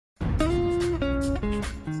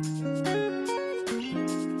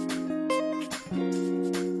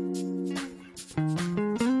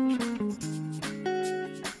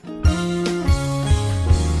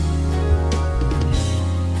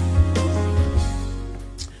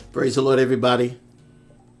Praise the Lord, everybody.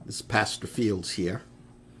 This is Pastor Fields here.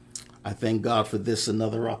 I thank God for this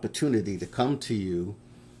another opportunity to come to you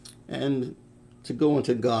and to go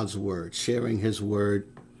into God's Word, sharing His Word.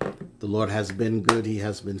 The Lord has been good. He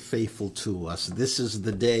has been faithful to us. This is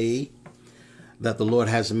the day that the Lord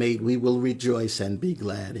has made. We will rejoice and be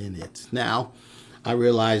glad in it. Now, I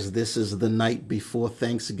realize this is the night before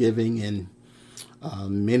Thanksgiving, and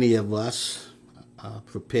many of us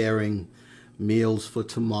preparing meals for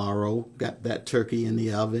tomorrow. Got that turkey in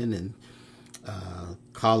the oven and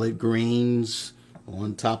collard greens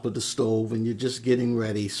on top of the stove, and you're just getting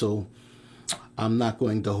ready. So I'm not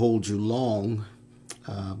going to hold you long,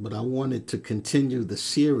 but I wanted to continue the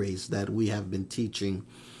series that we have been teaching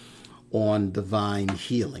on divine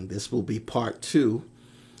healing. This will be part 2.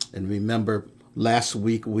 And remember, last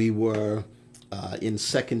week we were in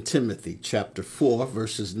 2 Timothy chapter 4,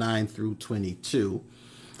 verses 9 through 22.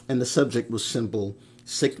 And the subject was simple: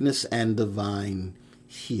 sickness and divine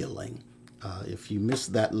healing. If you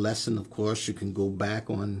missed that lesson, of course, you can go back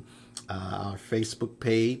on our Facebook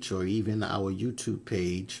page or even our YouTube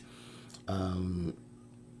page and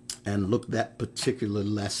look that particular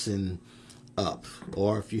lesson up.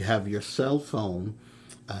 Or if you have your cell phone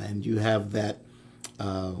and you have that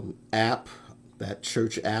app, that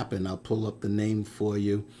church app, and I'll pull up the name for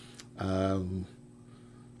you.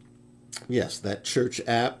 Yes, that church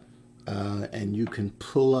app, and you can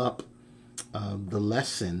pull up the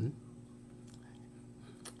lesson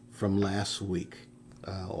from last week.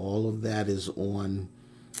 All of that is on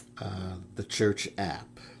the church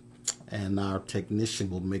app, and our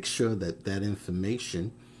technician will make sure that that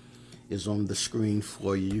information is on the screen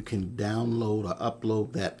for you. You can download or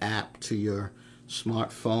upload that app to your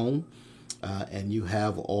smartphone, and you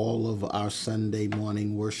have all of our Sunday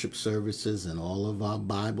morning worship services and all of our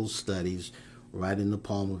Bible studies right in the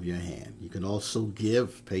palm of your hand. You can also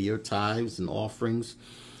pay your tithes and offerings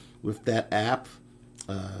with that app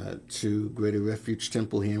to Greater Refuge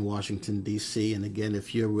Temple here in Washington, D.C. And again,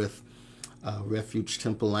 if you're with Refuge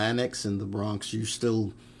Temple Annex in the Bronx, you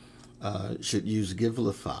still should use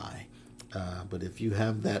Givelify. But if you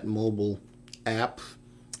have that mobile app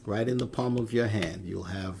right in the palm of your hand, you'll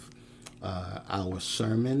have our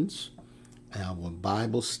sermons, our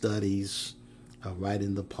Bible studies right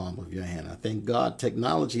in the palm of your hand. I thank God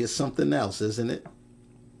technology is something else, isn't it?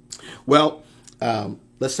 Well,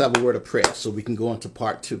 let's have a word of prayer so we can go on to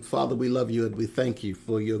part 2. Father, we love you and we thank you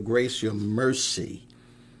for your grace, your mercy.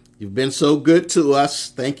 You've been so good to us.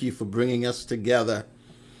 Thank you for bringing us together,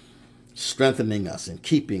 strengthening us and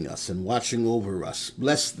keeping us and watching over us.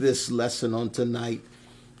 Bless this lesson on tonight.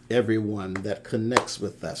 Everyone that connects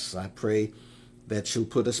with us, I pray that you'll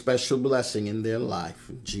put a special blessing in their life.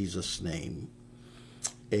 In Jesus' name,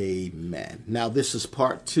 amen. Now, this is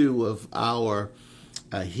part 2 of our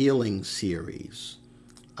healing series.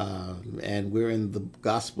 And we're in the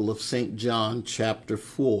Gospel of St. John, chapter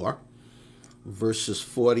 4, verses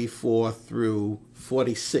 44 through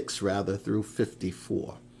 46, through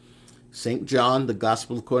 54. St. John, the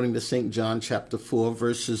Gospel according to St. John, chapter 4,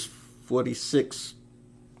 verses 46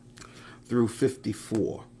 through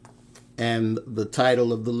 54. And the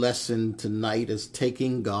title of the lesson tonight is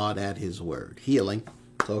Taking God at His Word. Healing,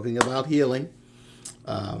 talking about healing.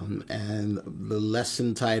 And the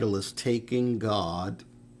lesson title is Taking God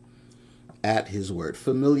at His Word.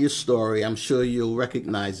 Familiar story. I'm sure you'll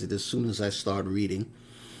recognize it as soon as I start reading.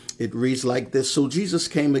 It reads like this: So Jesus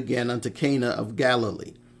came again unto Cana of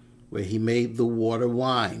Galilee, where he made the water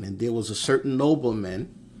wine. And there was a certain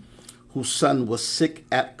nobleman whose son was sick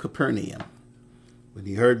at Capernaum. When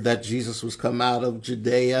he heard that Jesus was come out of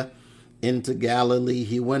Judea into Galilee,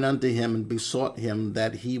 he went unto him and besought him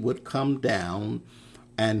that he would come down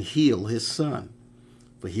and heal his son,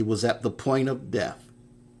 for he was at the point of death.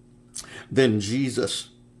 Then Jesus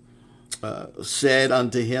said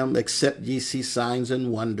unto him, Except ye see signs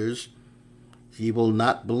and wonders, ye will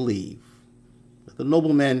not believe. But the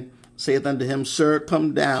nobleman saith unto him, Sir,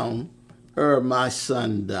 come down, ere my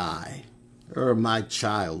son die, ere my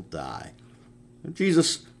child die. And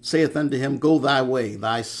Jesus saith unto him, Go thy way,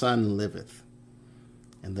 thy son liveth.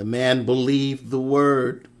 And the man believed the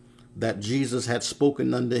word that Jesus had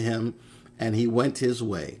spoken unto him, and he went his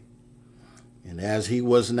way. And as he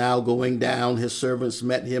was now going down, his servants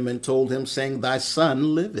met him and told him, saying, Thy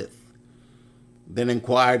son liveth. Then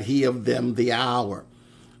inquired he of them the hour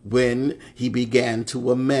when he began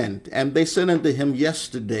to amend. And they said unto him,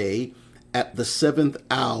 Yesterday at the 7th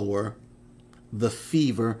hour the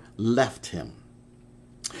fever left him.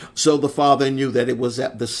 So the father knew that it was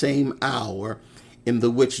at the same hour in the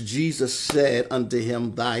which Jesus said unto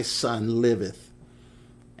him, Thy son liveth.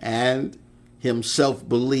 And himself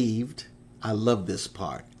believed. I love this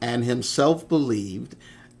part. And himself believed,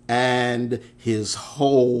 and his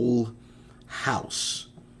whole house.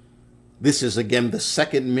 This is again the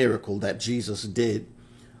second miracle that Jesus did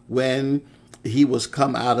when he was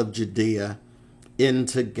come out of Judea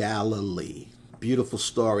into Galilee. Beautiful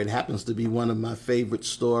story. It happens to be one of my favorite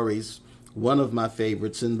stories, one of my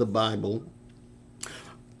favorites in the Bible.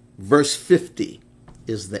 Verse 50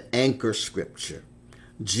 is the anchor scripture.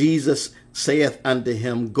 Jesus saith unto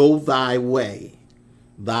him, Go thy way,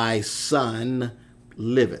 thy son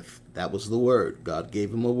liveth. That was the word. God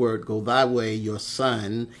gave him a word. Go thy way, your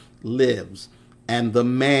son lives. And the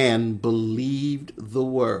man believed the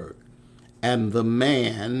word. And the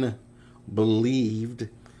man believed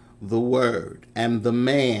the word. And the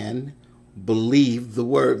man believed the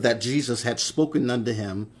word that Jesus had spoken unto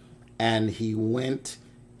him, and he went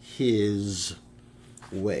his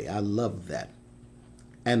way. I love that.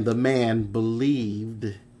 And the man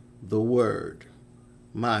believed the word.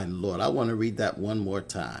 My Lord, I want to read that one more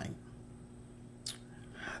time.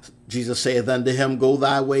 Jesus saith unto him, Go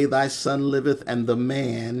thy way, thy son liveth. And the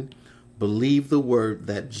man believed the word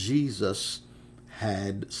that Jesus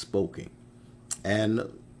had spoken. And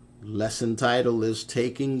lesson title is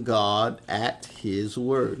Taking God at His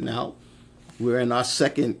Word. Now, we're in our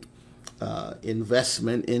second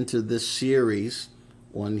investment into this series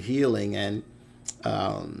on healing, and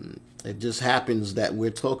it just happens that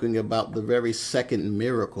we're talking about the very second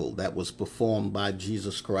miracle that was performed by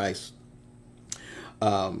Jesus Christ.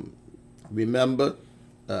 Remember,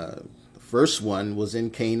 the first one was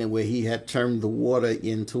in Cana, where he had turned the water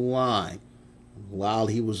into wine. While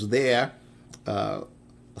he was there, a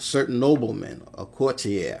certain nobleman, a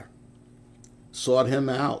courtier, sought him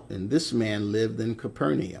out, and this man lived in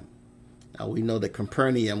Capernaum. Now, we know that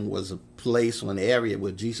Capernaum was a place or an area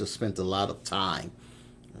where Jesus spent a lot of time.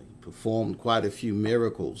 He performed quite a few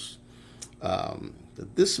miracles.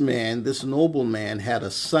 This nobleman, had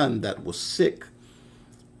a son that was sick.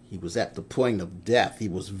 He was at the point of death. He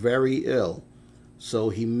was very ill. So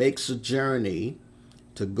he makes a journey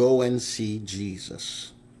to go and see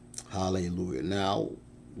Jesus. Hallelujah. Now,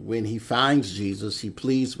 when he finds Jesus, he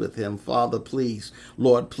pleads with him, Father, please,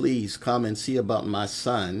 Lord, please come and see about my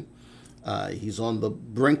son. He's on the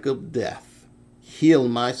brink of death. Heal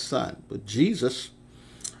my son. But Jesus,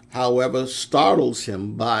 however, startles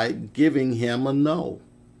him by giving him a no.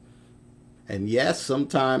 And yes,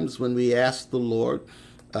 sometimes when we ask the Lord,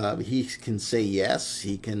 he can say yes,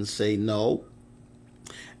 he can say no,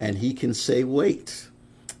 and he can say wait.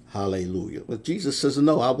 Hallelujah. But Jesus says,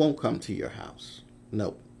 no, I won't come to your house.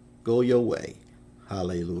 No, go your way.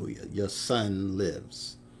 Hallelujah. Your son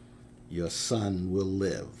lives. Your son will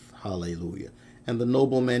live. Hallelujah. And the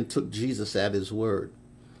nobleman took Jesus at his word.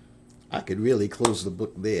 I could really close the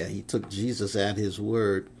book there. He took Jesus at his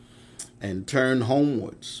word and turned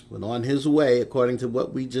homewards. But on his way, according to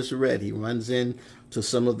what we just read, he runs in to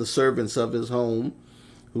some of the servants of his home,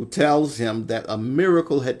 who tells him that a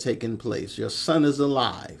miracle had taken place. Your son is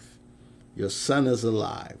alive. Your son is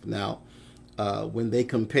alive. Now, when they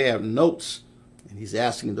compare notes, and he's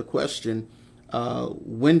asking the question,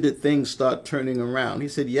 when did things start turning around? He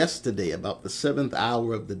said yesterday, about the 7th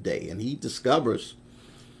hour of the day. And he discovers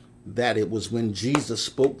that it was when Jesus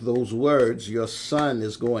spoke those words, your son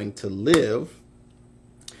is going to live.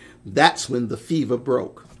 That's when the fever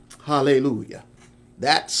broke. Hallelujah.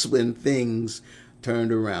 That's when things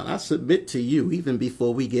turned around. I submit to you, even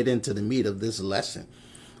before we get into the meat of this lesson,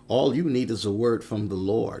 all you need is a word from the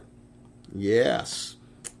Lord. Yes,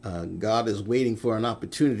 God is waiting for an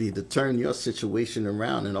opportunity to turn your situation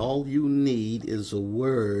around, and all you need is a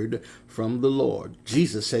word from the Lord.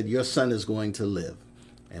 Jesus said, your son is going to live.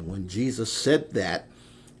 And when Jesus said that,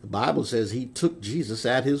 the Bible says he took Jesus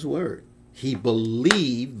at his word. He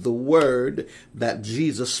believed the word that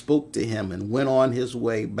Jesus spoke to him and went on his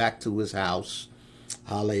way back to his house.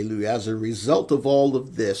 Hallelujah. As a result of all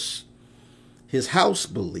of this, his house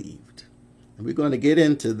believed. And we're going to get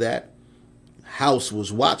into that. House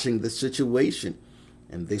was watching the situation,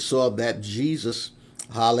 and they saw that Jesus,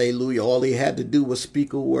 hallelujah, all he had to do was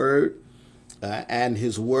speak a word, and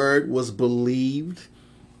his word was believed.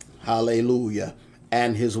 Hallelujah.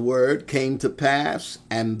 And his word came to pass,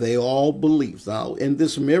 and they all believed. Now, in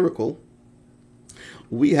this miracle,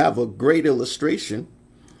 we have a great illustration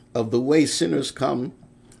of the way sinners come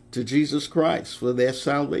to Jesus Christ for their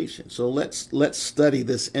salvation. So let's study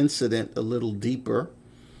this incident a little deeper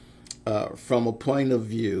from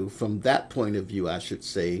that point of view, I should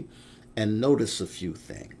say, and notice a few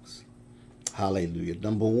things. Hallelujah.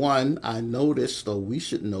 Number one, we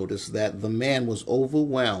should notice that the man was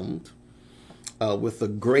overwhelmed with a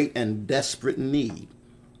great and desperate need.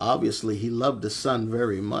 Obviously, he loved his son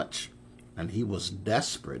very much, and he was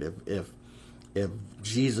desperate. If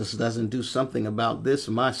Jesus doesn't do something about this,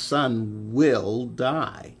 my son will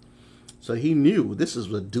die. So he knew this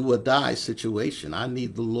is a do or die situation. I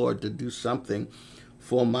need the Lord to do something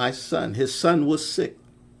for my son. His son was sick.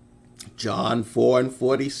 John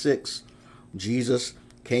 4:46. Jesus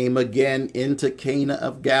came again into Cana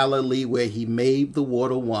of Galilee, where he made the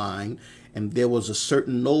water wine, and there was a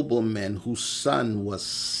certain nobleman whose son was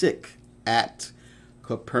sick at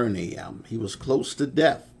Capernaum. He was close to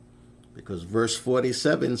death, because verse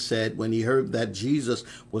 47 said, when he heard that Jesus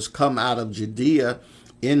was come out of Judea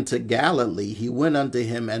into Galilee, he went unto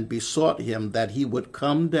him and besought him that he would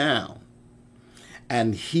come down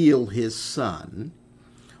and heal his son,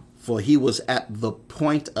 for he was at the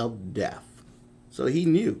point of death. So he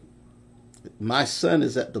knew, my son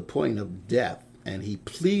is at the point of death, and he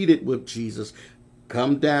pleaded with Jesus,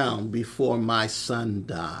 come down before my son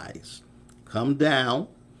dies. Come down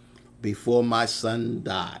before my son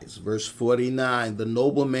dies. Verse 49, the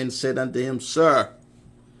nobleman said unto him, Sir,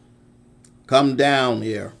 come down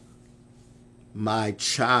here. My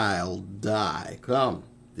child die. Come.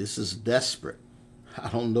 This is desperate. I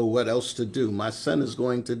don't know what else to do. My son is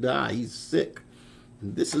going to die. He's sick.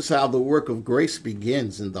 And this is how the work of grace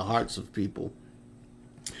begins in the hearts of people.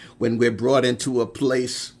 When we're brought into a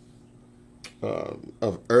place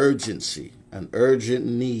of urgency, an urgent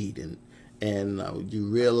need, and you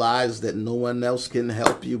realize that no one else can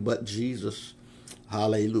help you but Jesus.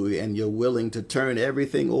 Hallelujah. And you're willing to turn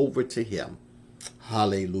everything over to him.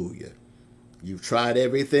 Hallelujah. You've tried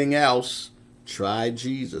everything else. Try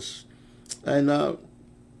Jesus. And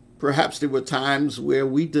perhaps there were times where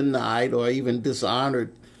we denied or even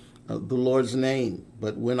dishonored the Lord's name.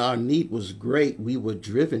 But when our need was great, we were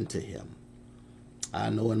driven to him. I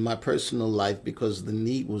know in my personal life, because the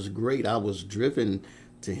need was great, I was driven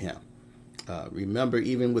to him. Remember,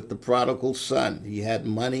 even with the prodigal son, he had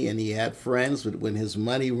money and he had friends, but when his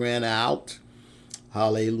money ran out,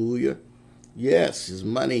 hallelujah, yes, his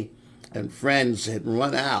money and friends had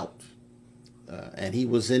run out, and he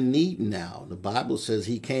was in need now. The Bible says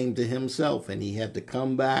he came to himself and he had to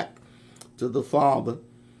come back to the Father.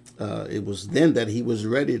 It was then that he was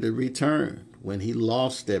ready to return, when he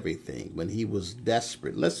lost everything, when he was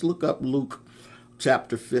desperate. Let's look up Luke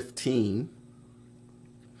chapter 15.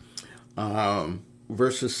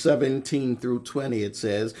 Verses 17 through 20, it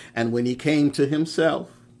says, and when he came to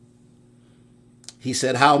himself, he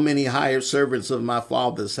said, how many hired servants of my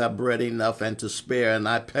father's have bread enough and to spare, and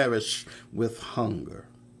I perish with hunger?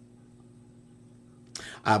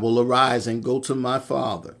 I will arise and go to my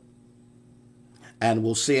father, and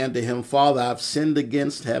will say unto him, Father, I've sinned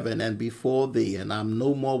against heaven and before thee, and I'm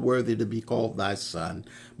no more worthy to be called thy son.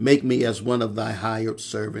 Make me as one of thy hired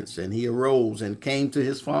servants. And he arose and came to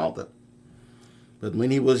his father. But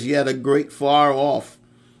when he was yet a great far off,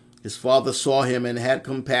 his father saw him and had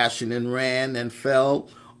compassion, and ran and fell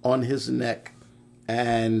on his neck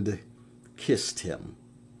and kissed him.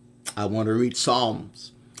 I want to read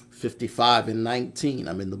Psalms 55 and 19.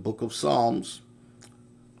 I'm in the book of Psalms.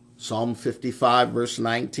 Psalm 55, verse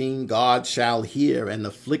 19, God shall hear and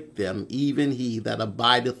afflict them, even he that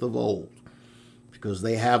abideth of old, because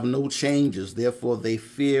they have no changes, therefore they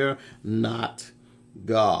fear not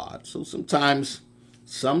God. So sometimes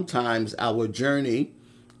our journey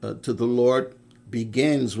to the Lord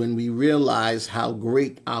begins when we realize how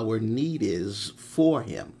great our need is for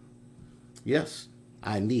him. Yes,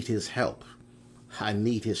 I need his help. I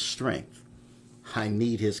need his strength. I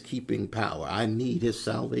need his keeping power. I need his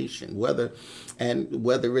salvation, whether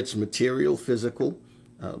it's material, physical,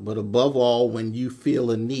 but above all, when you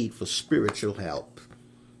feel a need for spiritual help.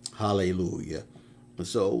 Hallelujah.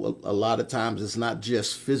 So a lot of times it's not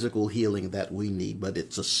just physical healing that we need, but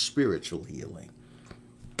it's a spiritual healing.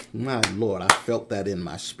 My Lord, I felt that in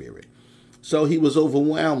my spirit. So he was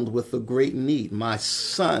overwhelmed with a great need. My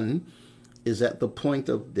son is at the point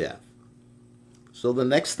of death. So the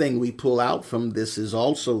next thing we pull out from this is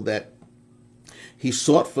also that he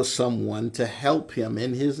sought for someone to help him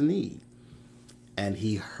in his need. And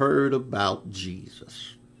he heard about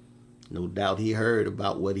Jesus. No doubt he heard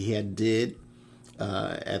about what he had did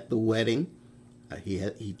at the wedding.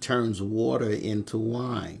 He turns water into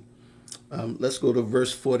wine. Let's go to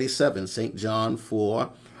verse 47, St. John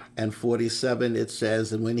 4 and 47. It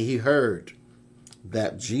says, and when he heard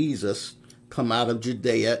that Jesus come out of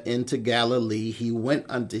Judea into Galilee, he went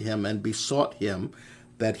unto him and besought him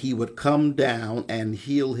that he would come down and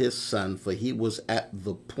heal his son, for he was at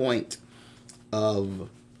the point of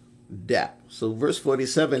death. So verse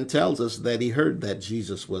 47 tells us that he heard that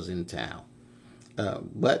Jesus was in town.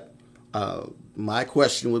 But my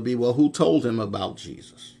question would be, well, who told him about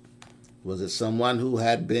Jesus? Was it someone who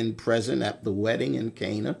had been present at the wedding in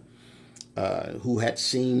Cana, who had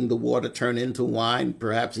seen the water turn into wine,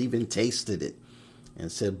 perhaps even tasted it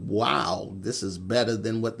and said, wow, this is better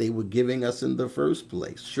than what they were giving us in the first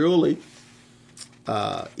place? Surely,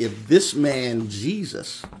 if this man,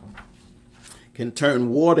 Jesus, can turn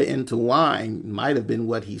water into wine, might have been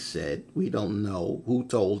what he said. We don't know who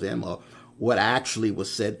told him or what actually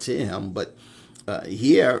was said to him. But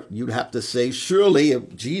here you'd have to say, surely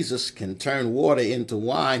if Jesus can turn water into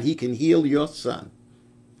wine, he can heal your son.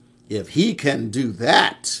 If he can do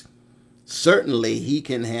that, certainly he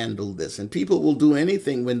can handle this. And people will do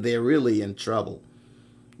anything when they're really in trouble.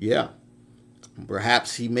 Yeah.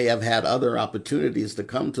 Perhaps he may have had other opportunities to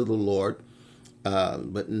come to the Lord.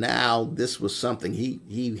 But now this was something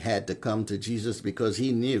he had to come to Jesus because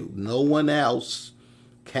he knew no one else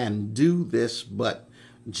can do this but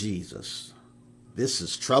Jesus. This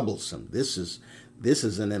is troublesome. This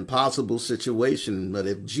is an impossible situation. But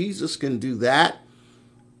if Jesus can do that,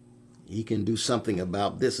 he can do something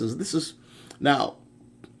about this. Now,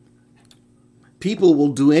 people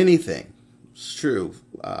will do anything. It's true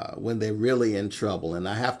when they're really in trouble. And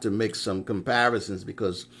I have to make some comparisons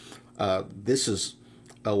because this is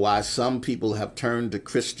why some people have turned to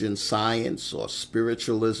Christian Science or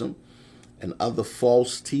spiritualism and other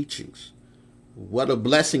false teachings. What a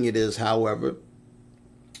blessing it is, however,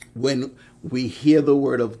 when we hear the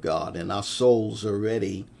word of God and our souls are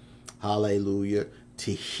ready, hallelujah,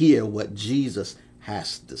 to hear what Jesus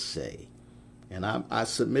has to say. And I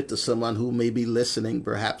submit to someone who may be listening,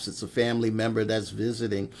 perhaps it's a family member that's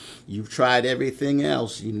visiting. You've tried everything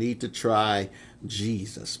else. You need to try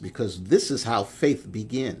Jesus, because this is how faith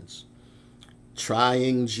begins.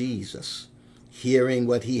 Trying Jesus, hearing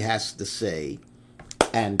what he has to say,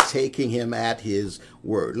 and taking him at his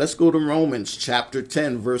word. Let's go to Romans chapter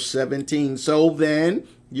 10, verse 17. So then,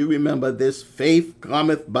 you remember this, faith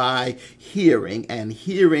cometh by hearing, and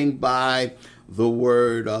hearing by the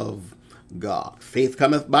word of God. Faith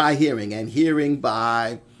cometh by hearing, and hearing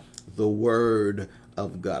by the word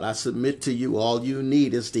of God. I submit to you, all you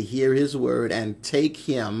need is to hear his word and take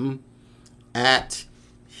him at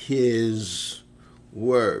his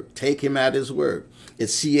word. Take him at his word.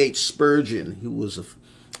 It's C.H. Spurgeon, who was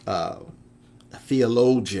a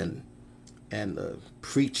theologian and a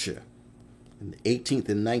preacher in the 18th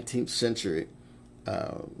and 19th century.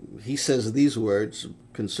 He says these words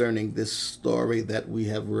concerning this story that we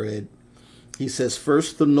have read. He says,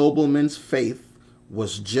 first the nobleman's faith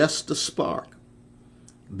was just a spark.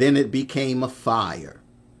 Then it became a fire,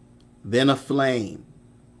 then a flame,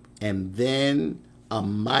 and then a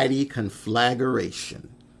mighty conflagration.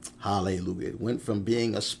 Hallelujah. It went from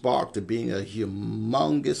being a spark to being a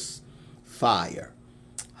humongous fire.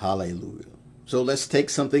 Hallelujah. So let's take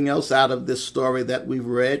something else out of this story that we've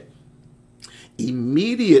read.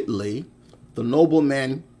 Immediately, the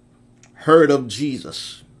nobleman heard of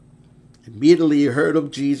Jesus. Immediately he heard of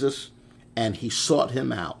Jesus, and he sought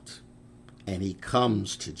him out. And he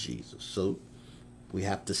comes to Jesus. So we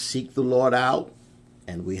have to seek the Lord out,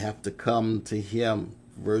 and we have to come to him.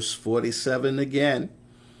 Verse 47 again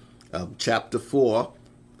of chapter 4,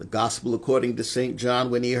 the Gospel according to St. John.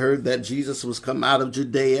 When he heard that Jesus was come out of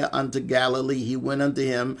Judea unto Galilee, he went unto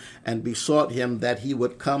him and besought him that he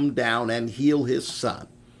would come down and heal his son,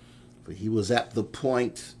 for he was at the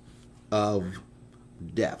point of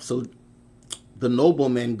death. So the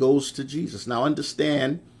nobleman goes to Jesus. Now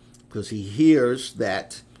understand, because he hears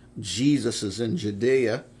that Jesus is in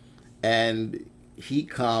Judea, and he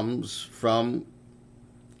comes from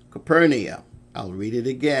Capernaum. I'll read it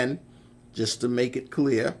again, just to make it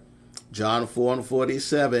clear. John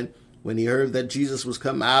 4:47, when he heard that Jesus was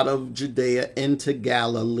come out of Judea into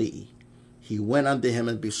Galilee, he went unto him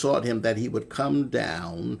and besought him that he would come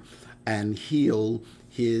down and heal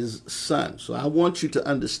his son. So I want you to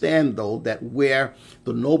understand, though, that where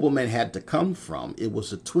the nobleman had to come from, it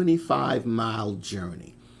was a 25-mile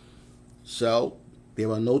journey. So there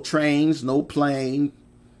were no trains, no plane.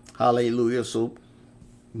 Hallelujah. So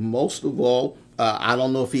most of all, I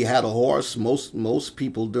don't know if he had a horse. Most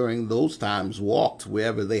people during those times walked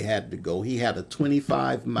wherever they had to go. He had a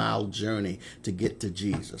 25-mile journey to get to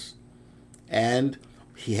Jesus. And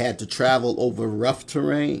he had to travel over rough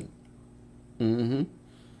terrain.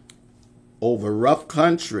 Over rough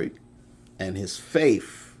country, and his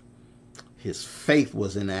faith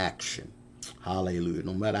was in action. Hallelujah.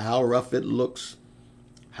 No matter how rough it looks,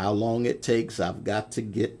 how long it takes, I've got to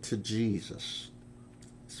get to Jesus.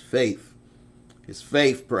 His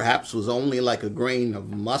faith perhaps was only like a grain of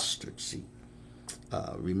mustard seed.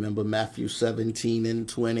 Remember Matthew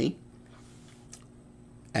 17:20?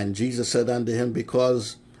 And Jesus said unto him,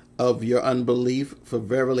 because of your unbelief, for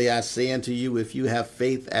verily I say unto you, if you have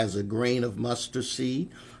faith as a grain of mustard seed,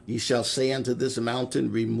 ye shall say unto this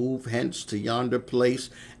mountain, remove hence to yonder place,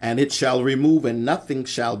 and it shall remove, and nothing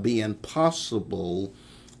shall be impossible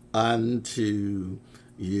unto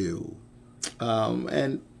you.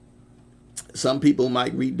 And some people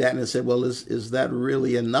might read that and say, well, is that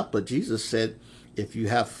really enough? But Jesus said, if you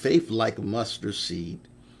have faith like a mustard seed,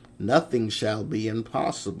 nothing shall be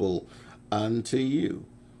impossible unto you.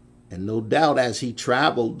 And no doubt as he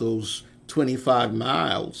traveled those 25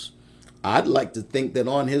 miles, I'd like to think that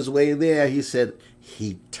on his way there, he said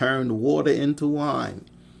he turned water into wine.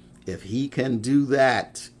 If he can do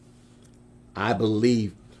that, I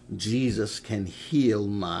believe Jesus can heal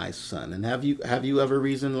my son. And have you ever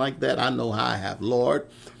reasoned like that? I know I have. Lord,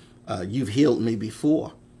 you've healed me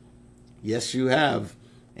before. Yes, you have.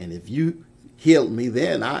 And if you healed me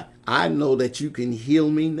then, I know that you can heal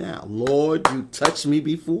me now. Lord, you touched me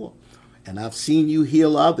before, and I've seen you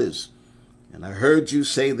heal others. And I heard you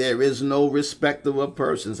say there is no respect of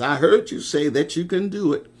persons. I heard you say that you can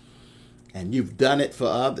do it, and you've done it for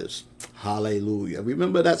others. Hallelujah.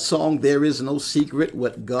 Remember that song, There Is No Secret,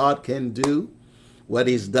 what God can do, what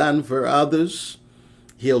he's done for others,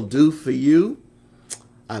 he'll do for you.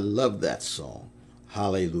 I love that song.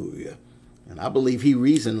 Hallelujah. And I believe he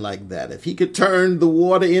reasoned like that. If he could turn the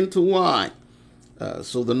water into wine.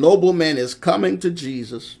 So the nobleman is coming to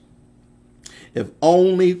Jesus. If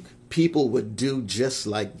only people would do just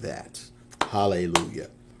like that. Hallelujah.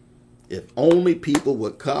 If only people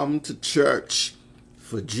would come to church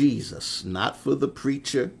for Jesus, not for the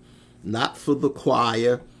preacher, not for the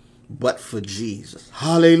choir, but for Jesus.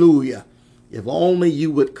 Hallelujah. If only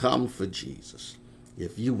you would come for Jesus.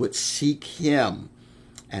 If you would seek him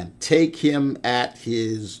and take him at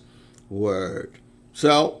his word.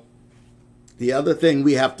 So, the other thing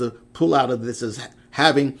we have to pull out of this is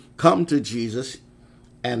having come to Jesus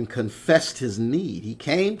and confessed his need. He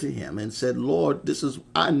came to him and said, Lord,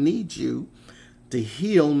 I need you to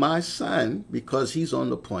heal my son because he's on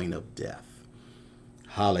the point of death.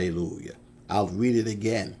 Hallelujah. I'll read it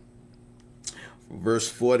again. Verse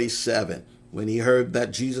 47. When he heard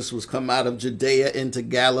that Jesus was come out of Judea into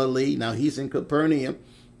Galilee, now he's in Capernaum,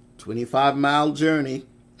 25-mile journey.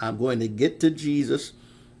 I'm going to get to Jesus.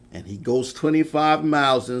 And he goes 25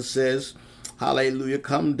 miles and says, hallelujah,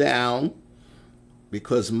 come down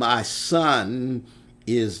because my son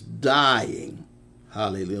is dying.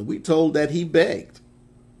 Hallelujah. We told that he begged.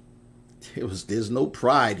 There's no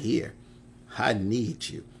pride here. I need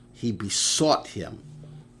you. He besought him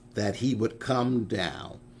that he would come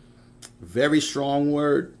down. Very strong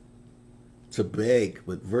word to beg,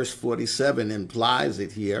 but verse 47 implies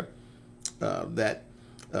it here that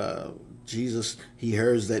Jesus, he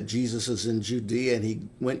hears that Jesus is in Judea, and he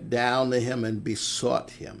went down to him and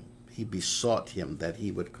besought him. He besought him that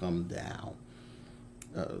he would come down.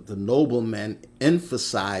 The nobleman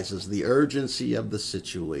emphasizes the urgency of the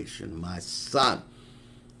situation. My son.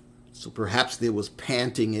 So perhaps there was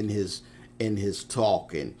panting in his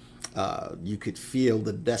talk, and you could feel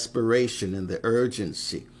the desperation and the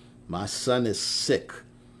urgency. My son is sick.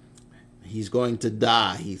 He's going to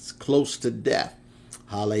die. He's close to death.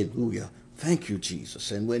 Hallelujah. Thank you,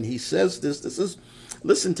 Jesus. And when he says this,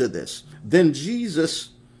 listen to this. Then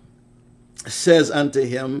Jesus says unto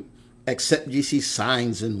him, except ye see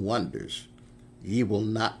signs and wonders, ye will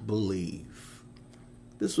not believe.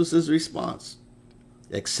 This was his response.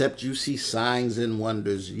 Except you see signs and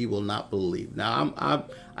wonders, ye will not believe. Now,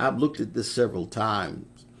 I've looked at this several times.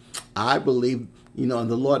 I believe, and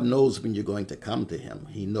the Lord knows when you're going to come to him.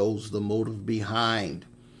 He knows the motive behind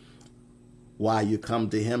why you come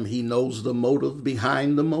to him. He knows the motive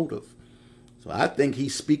behind the motive. So I think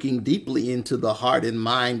he's speaking deeply into the heart and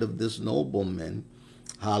mind of this nobleman.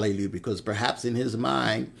 Hallelujah. Because perhaps in his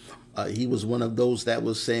mind, he was one of those that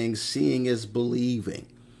was saying, seeing is believing.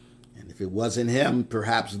 And if it wasn't him,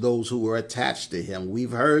 perhaps those who were attached to him.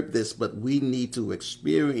 We've heard this, but we need to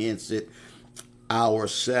experience it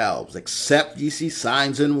ourselves. Except ye see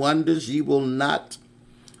signs and wonders, ye will not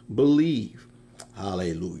believe.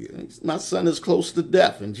 Hallelujah. My son is close to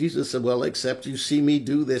death. And Jesus said, well, except you see me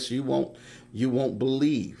do this, you won't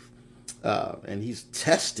believe. And he's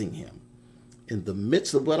testing him. In the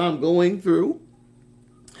midst of what I'm going through,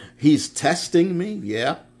 he's testing me,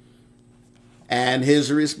 yeah. And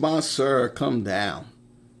his response, sir, come down.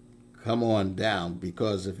 Come on down,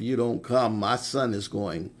 because if you don't come, my son is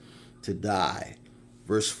going to die.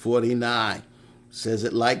 Verse 49 says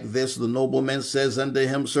it like this. The nobleman says unto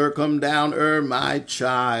him, sir, come down, my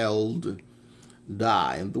child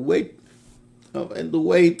die. And the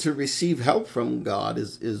way to receive help from God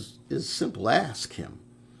is simple. Ask him.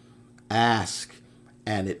 Ask,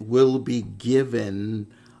 and it will be given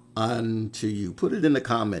unto you. Put it in the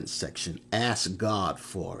comments section. Ask God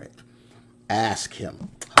for it. Ask him.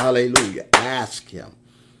 Hallelujah. Ask him.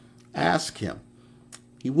 Ask him.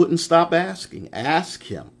 He wouldn't stop asking. Ask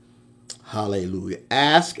him. Hallelujah.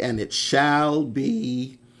 Ask, and it shall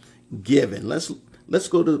be given. Let's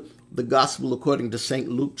go to the gospel according to St.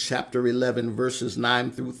 Luke chapter 11, verses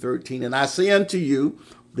 9 through 13. And I say unto you,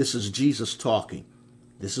 this is Jesus talking.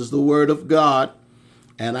 This is the word of God.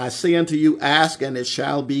 And I say unto you, ask, and it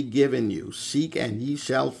shall be given you. Seek, and ye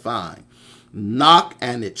shall find. Knock,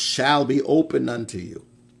 and it shall be opened unto you.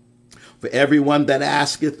 For everyone that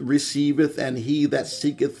asketh receiveth, and he that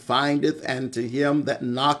seeketh findeth, and to him that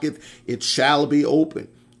knocketh it shall be opened.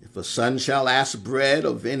 If a son shall ask bread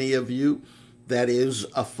of any of you that is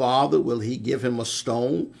a father, will he give him a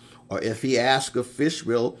stone? Or if he ask a fish,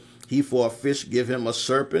 will he for a fish give him a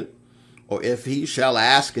serpent? Or if he shall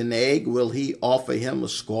ask an egg, will he offer him a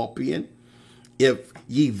scorpion? If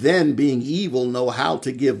ye then, being evil, know how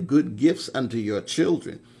to give good gifts unto your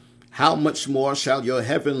children, how much more shall your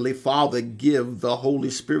heavenly Father give the Holy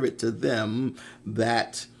Spirit to them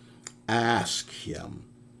that ask him?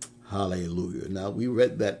 Hallelujah. Now, we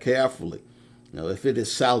read that carefully. Now, if it is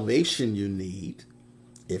salvation you need,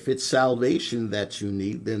 if it's salvation that you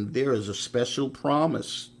need, then there is a special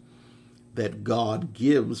promise that God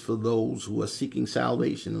gives for those who are seeking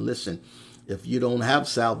salvation. Listen, if you don't have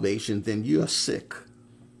salvation, then you are sick.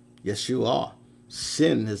 Yes, you are.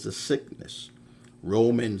 Sin is a sickness.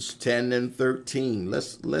 Romans 10 and 13.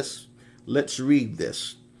 Let's read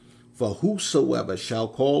this. For whosoever shall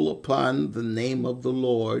call upon the name of the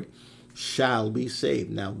Lord shall be saved.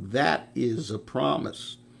 Now that is a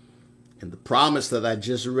promise. And the promise that I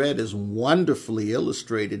just read is wonderfully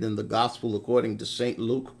illustrated in the gospel according to St.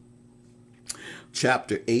 Luke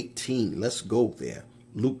chapter 18. Let's go there.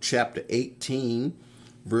 Luke chapter 18,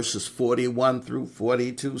 verses 41 through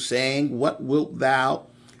 42, saying, What wilt thou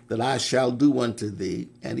that I shall do unto thee?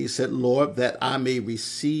 And he said, Lord, that I may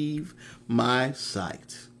receive my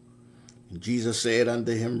sight. And Jesus said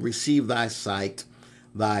unto him, Receive thy sight,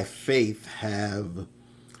 thy faith have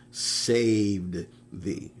saved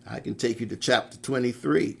thee. I can take you to chapter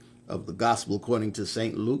 23 of the gospel according to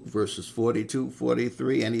St. Luke, verses 42,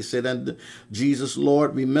 43. And he said unto Jesus,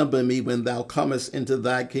 Lord, remember me when thou comest into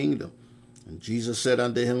thy kingdom. And Jesus said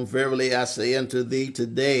unto him, Verily I say unto thee,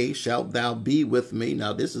 today shalt thou be with me.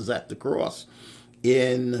 Now this is at the cross,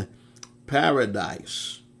 in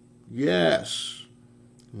paradise. Yes.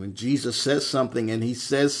 When Jesus says something and he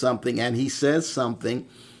says something and he says something,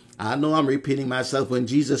 I know I'm repeating myself. When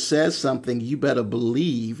Jesus says something, you better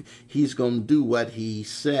believe he's going to do what he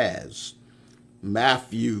says.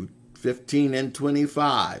 Matthew 15 and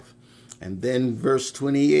 25. And then verse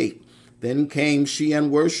 28. Then came she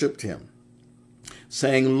and worshipped him,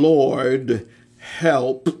 saying, Lord,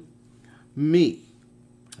 help me.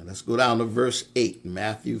 And let's go down to verse 8,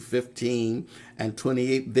 Matthew 15 and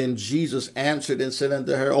 28. Then Jesus answered and said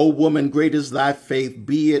unto her, O woman, great is thy faith,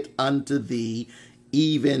 be it unto thee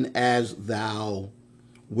even as thou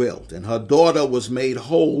wilt. And her daughter was made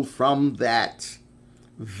whole from that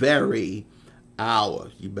very hour.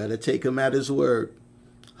 You better take him at his word.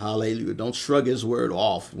 Hallelujah. Don't shrug his word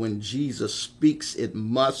off. When Jesus speaks, it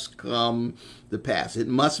must come to pass. It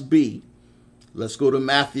must be. Let's go to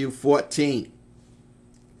Matthew 14,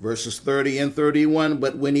 verses 30 and 31.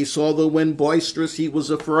 But when he saw the wind boisterous, he was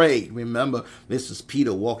afraid. Remember, this is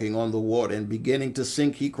Peter walking on the water, and beginning to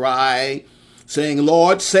sink, he cried, saying,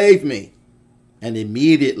 Lord, save me. And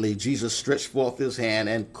immediately Jesus stretched forth his hand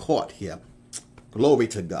and caught him. Glory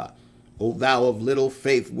to God. O thou of little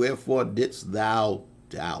faith, wherefore didst thou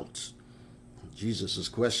doubt? Jesus is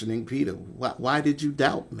questioning Peter. Why did you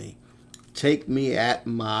doubt me? Take me at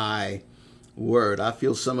my word. I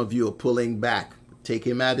feel some of you are pulling back. Take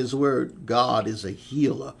him at his word. God is a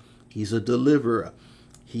healer. He's a deliverer.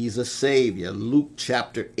 He's a savior. Luke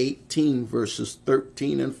chapter 18, verses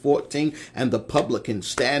 13 and 14. And the publican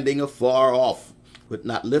standing afar off would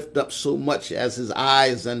not lift up so much as his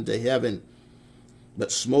eyes unto heaven,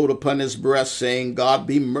 but smote upon his breast, saying, God,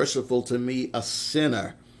 be merciful to me, a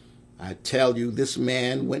sinner. I tell you, this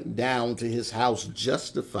man went down to his house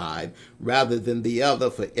justified rather than the other.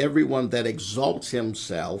 For everyone that exalts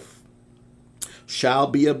himself shall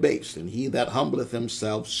be abased, and he that humbleth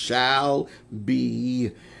himself shall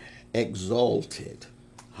be exalted.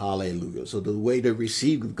 Hallelujah. So the way to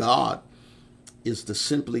receive God is to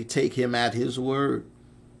simply take him at his word.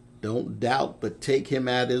 Don't doubt, but take him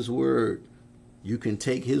at his word. You can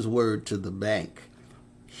take his word to the bank.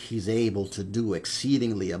 He's able to do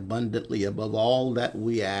exceedingly abundantly above all that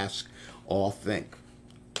we ask or think.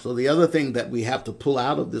 So the other thing that we have to pull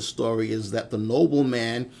out of this story is that the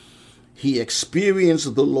nobleman, he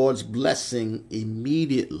experienced the Lord's blessing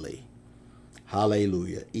immediately.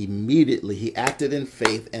 Hallelujah. Immediately he acted in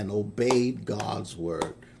faith and obeyed God's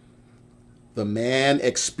word. The man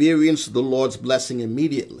experienced the Lord's blessing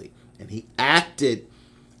immediately, and he acted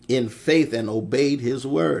in faith and obeyed his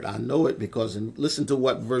word. I know it because listen to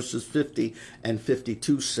what verses 50 and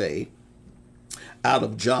 52 say out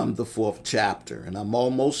of John the 4th chapter. And I'm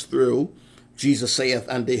almost through. Jesus saith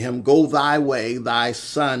unto him, Go thy way, thy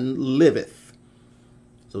son liveth.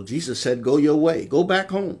 So Jesus said, go your way, go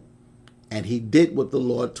back home. And he did what the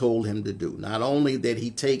Lord told him to do. Not only did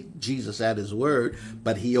he take Jesus at his word,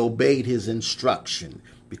 but he obeyed his instruction.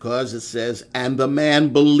 Because it says, and the man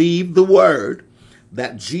believed the word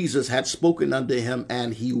that Jesus had spoken unto him,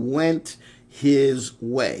 and he went his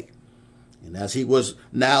way. And as he was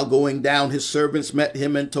now going down, his servants met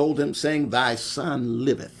him and told him, saying, Thy son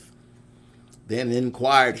liveth. Then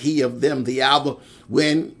inquired he of them the hour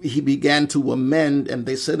when he began to amend, and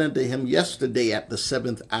they said unto him, Yesterday at the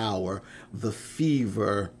 7th hour the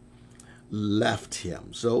fever left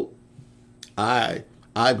him. So I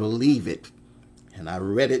believe it. And I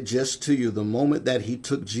read it just to you. The moment that he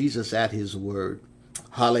took Jesus at his word,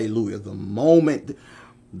 hallelujah, the moment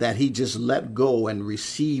that he just let go and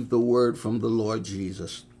received the word from the Lord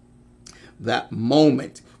Jesus, that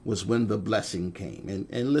moment was when the blessing came.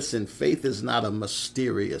 And listen, faith is not a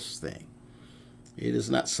mysterious thing. It is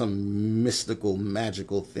not some mystical,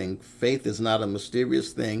 magical thing. Faith is not a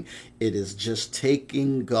mysterious thing. It is just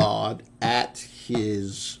taking God at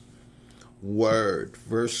his word.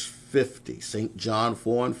 Verse 50, St. John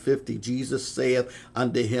 4:50, Jesus saith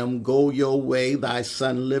unto him, Go your way, thy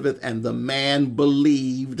son liveth. And the man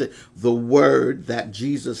believed the word that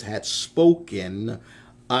Jesus had spoken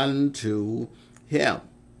unto him.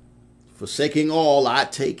 Forsaking all, I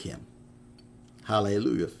take him.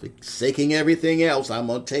 Hallelujah. Forsaking everything else, I'm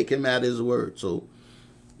going to take him at his word. So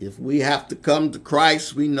if we have to come to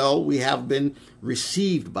Christ, we know we have been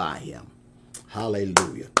received by him.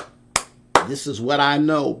 Hallelujah. This is what I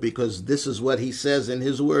know, because this is what he says in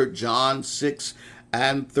his word, John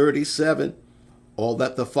 6:37. All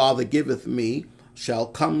that the Father giveth me shall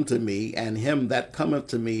come to me, and him that cometh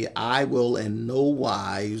to me I will in no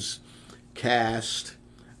wise cast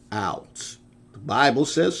out. The Bible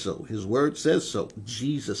says so. His word says so.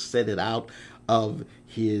 Jesus said it out of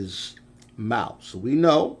his mouth. So we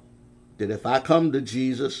know that if I come to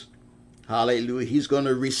Jesus, hallelujah, he's going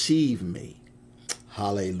to receive me.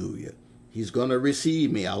 Hallelujah. He's going to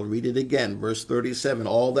receive me. I'll read it again. Verse 37,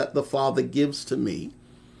 all that the Father gives to me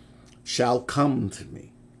shall come to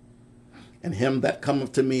me. And him that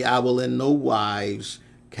cometh to me I will in no wise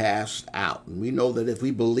cast out. And we know that if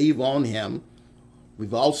we believe on him,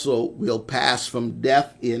 we'll pass from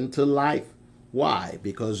death into life. Why?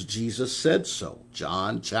 Because Jesus said so.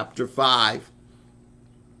 John chapter 5,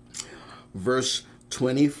 verse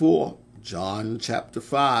 24. John chapter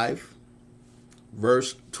 5.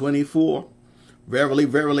 Verse 24, Verily,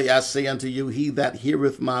 verily, I say unto you, he that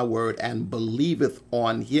heareth my word and believeth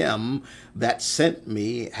on him that sent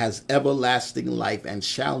me has everlasting life, and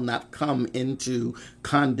shall not come into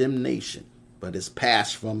condemnation, but is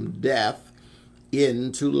passed from death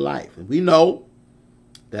into life. And we know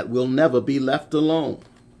that we'll never be left alone.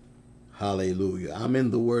 Hallelujah. I'm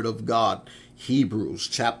in the word of God. Hebrews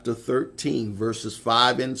chapter 13, verses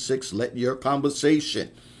 5 and 6. Let your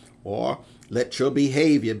conversation, or let your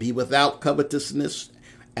behavior, be without covetousness,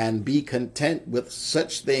 and be content with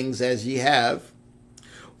such things as ye have.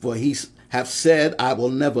 For he hath said, I will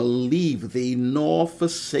never leave thee nor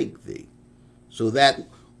forsake thee. So that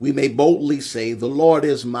we may boldly say, the Lord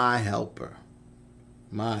is my helper,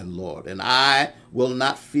 my Lord, and I will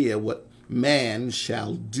not fear what man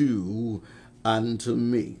shall do unto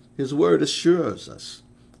me. His word assures us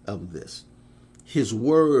of this. His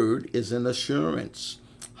word is an assurance.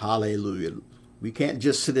 Hallelujah. We can't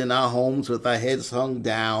just sit in our homes with our heads hung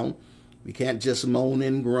down. We can't just moan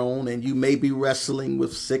and groan. And you may be wrestling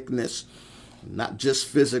with sickness, not just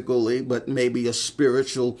physically, but maybe a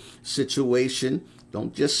spiritual situation.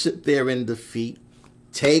 Don't just sit there in defeat.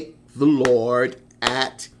 Take the Lord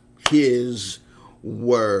at his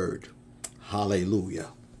word. Hallelujah.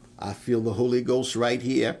 I feel the Holy Ghost right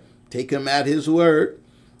here. Take him at his word.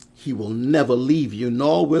 He will never leave you,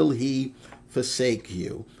 nor will he forsake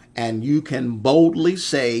you. And you can boldly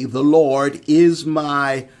say, the Lord is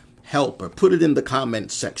my helper. Put it in the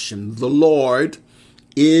comment section. The Lord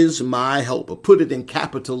is my helper. Put it in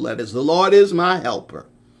capital letters. The Lord is my helper.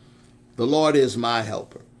 The Lord is my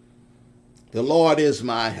helper. The Lord is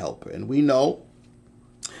my helper. And we know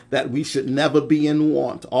that we should never be in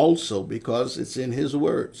want also because it's in his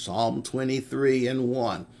word. Psalm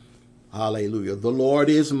 23:1. Hallelujah. The Lord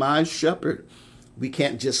is my shepherd. We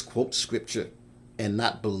can't just quote scripture and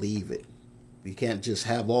not believe it. We can't just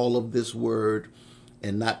have all of this word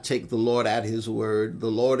and not take the Lord at his word.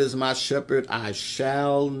 The Lord is my shepherd. I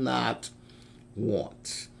shall not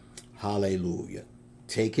want. Hallelujah.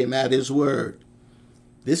 Take him at his word.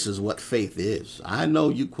 This is what faith is. I know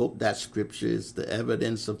you quote that scripture. It's the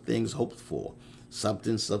evidence of things hoped for,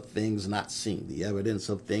 substance of things not seen, the evidence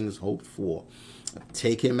of things hoped for.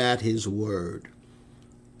 Take him at his word.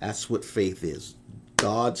 That's what faith is.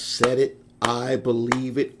 God said it, I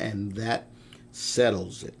believe it, and that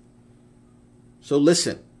settles it. So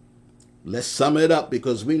listen, let's sum it up,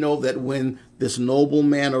 because we know that when this noble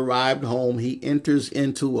man arrived home, he enters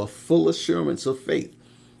into a full assurance of faith,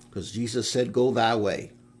 because Jesus said, go thy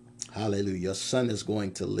way. Hallelujah. Your son is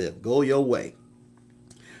going to live. Go your way.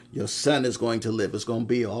 Your son is going to live. It's going to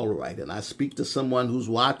be all right. And I speak to someone who's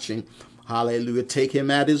watching. Hallelujah. Take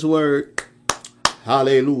him at his word.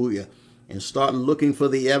 Hallelujah. And start looking for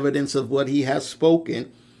the evidence of what he has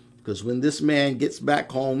spoken. Because when this man gets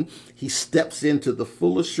back home, he steps into the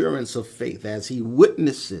full assurance of faith as he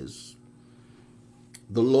witnesses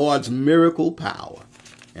the Lord's miracle power.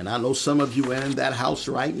 And I know some of you are in that house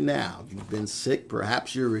right now. You've been sick.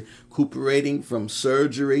 Perhaps you're recuperating from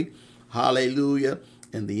surgery. Hallelujah.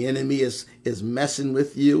 And the enemy is messing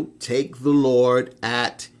with you. Take the Lord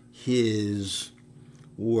at his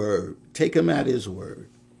word. Take him at his word.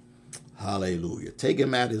 Hallelujah. Take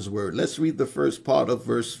him at his word. Let's read the first part of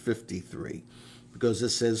verse 53, because it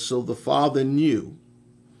says, so the father knew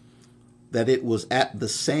that it was at the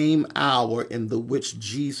same hour in the which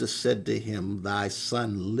Jesus said to him, thy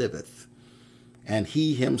son liveth. And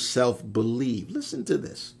he himself believed. Listen to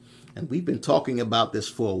this. And we've been talking about this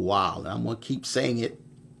for a while. And I'm going to keep saying it.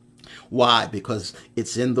 Why? Because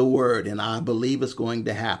it's in the word and I believe it's going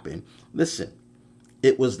to happen. Listen,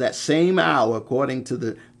 it was that same hour, according to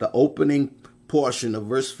the opening portion of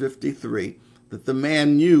verse 53, that the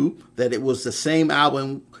man knew that it was the same hour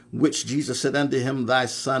in which Jesus said unto him, thy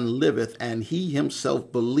son liveth, and he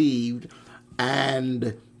himself believed,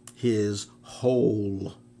 and his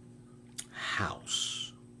whole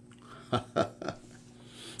house.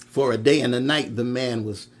 For a day and a night, the man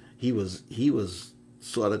was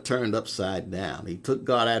sort of turned upside down. He took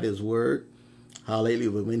God at his word.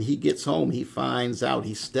 Hallelujah. But when he gets home, he finds out,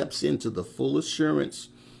 he steps into the full assurance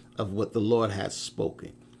of what the Lord has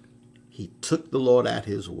spoken. He took the Lord at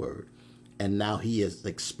his word, and now he is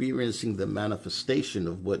experiencing the manifestation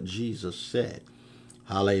of what Jesus said.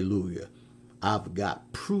 Hallelujah. I've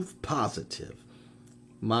got proof positive.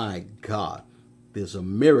 My God, there's a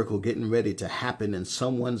miracle getting ready to happen in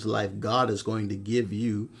someone's life. God is going to give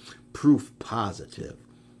you proof positive.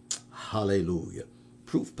 Hallelujah.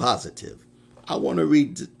 Proof positive. I want to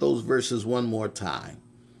read those verses one more time.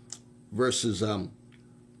 Verses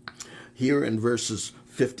here in verses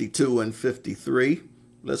 52 and 53.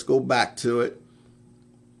 Let's go back to it.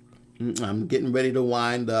 I'm getting ready to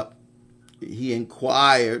wind up. He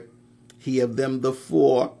inquired, he of them the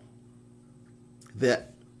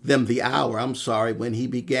hour, when he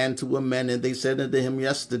began to amend, and they said unto him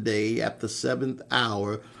yesterday at the 7th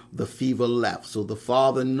hour, the fever left. So the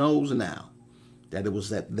father knows now that it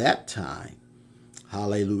was at that time,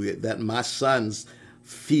 hallelujah, that my son's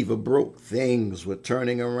fever broke. Things were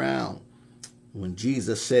turning around. When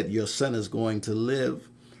Jesus said, your son is going to live,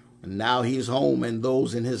 and now he's home, and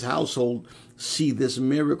those in his household see this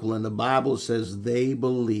miracle, and the Bible says they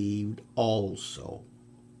believed also.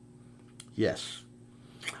 Yes,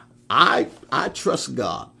 I trust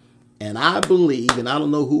God, and I believe, and I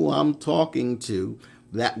don't know who I'm talking to,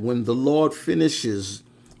 that when the Lord finishes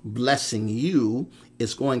blessing you,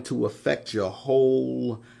 it's going to affect your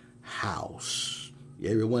whole house.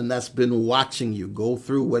 Everyone that's been watching you go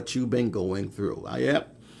through what you've been going through.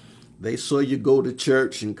 Yep. They saw you go to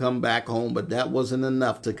church and come back home, but that wasn't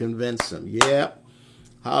enough to convince them. Yep.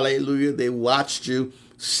 Hallelujah. They watched you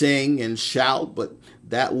sing and shout, but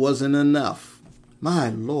that wasn't enough. My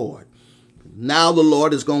Lord. Now the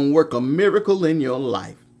Lord is going to work a miracle in your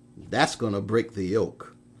life. That's going to break the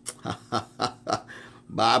yoke.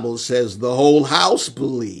 Bible says the whole house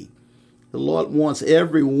believe. The Lord wants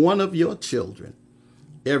every one of your children,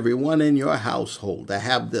 everyone in your household, to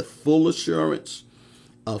have the full assurance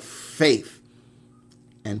of faith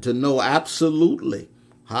and to know absolutely,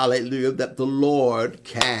 hallelujah, that the Lord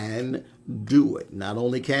can do it. Not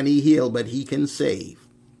only can he heal, but he can save.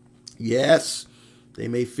 Yes, they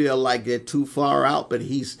may feel like they're too far out, but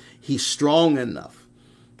he's strong enough.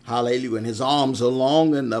 Hallelujah. And his arms are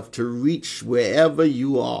long enough to reach wherever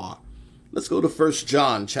you are. Let's go to 1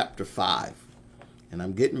 John chapter 5. And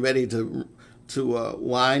I'm getting ready to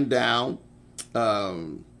wind down.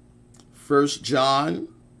 1 John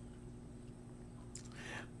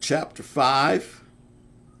chapter 5.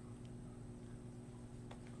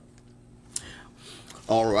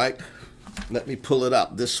 All right. Let me pull it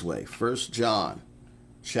up this way. 1 John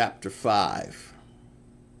chapter 5.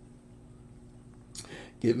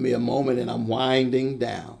 Give me a moment and I'm winding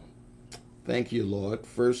down. Thank you, Lord.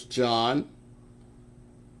 1 John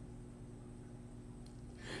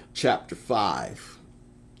chapter 5,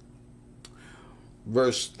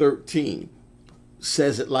 verse 13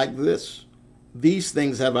 says it like this. These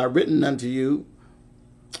things have I written unto you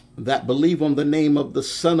that believe on the name of the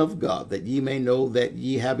Son of God, that ye may know that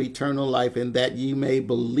ye have eternal life, and that ye may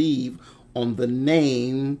believe on the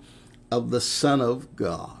name of the Son of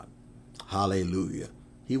God. Hallelujah.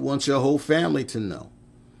 He wants your whole family to know.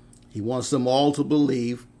 He wants them all to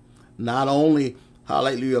believe, not only,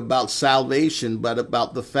 hallelujah, about salvation, but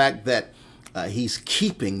about the fact that he's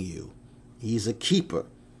keeping you. He's a keeper.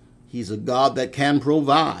 He's a God that can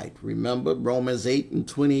provide. Remember Romans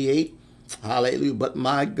 8:28. Hallelujah. But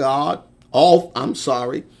my God, all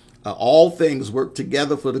things work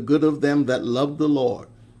together for the good of them that love the Lord,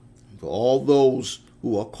 for all those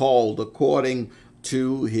who are called according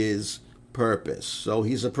to his purpose. So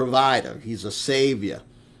he's a provider. He's a savior.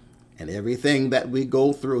 And everything that we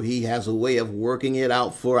go through, he has a way of working it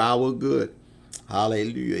out for our good.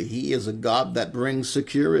 Hallelujah. He is a God that brings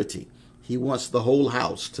security. He wants the whole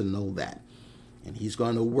house to know that. And he's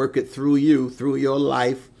going to work it through you, through your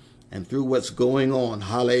life, and through what's going on.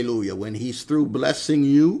 Hallelujah. When he's through blessing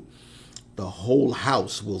you, the whole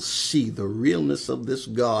house will see the realness of this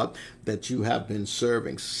God that you have been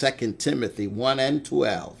serving. 2 Timothy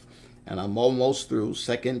 1:12. And I'm almost through.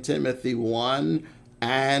 2 Timothy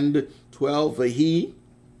 1:12.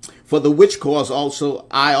 For the which cause also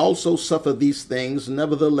I also suffer these things.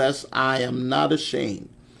 Nevertheless, I am not ashamed.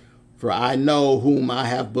 For I know whom I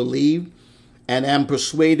have believed, and am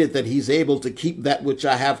persuaded that he's able to keep that which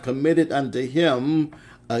I have committed unto him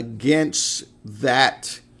against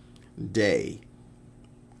that day.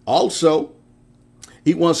 Also,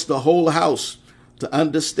 he wants the whole house to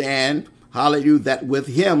understand, hallelujah, that with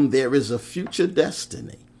him there is a future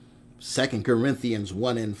destiny. 2 Corinthians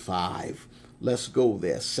 1:5. Let's go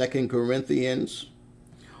there. 2 Corinthians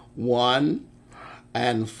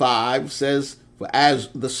 1:5 says, for as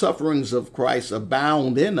the sufferings of Christ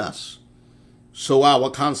abound in us, so our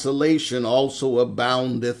consolation also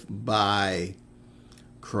aboundeth by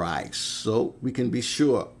Christ. So we can be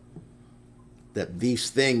sure that these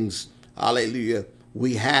things, hallelujah,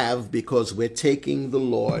 we have because we're taking the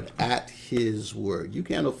Lord at his word. You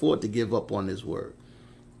can't afford to give up on his word.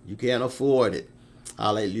 You can't afford it.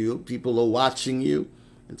 Hallelujah. People are watching you.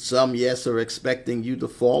 And some, yes, are expecting you to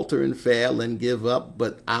falter and fail and give up.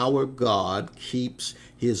 But our God keeps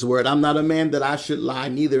his word. I'm not a man that I should lie.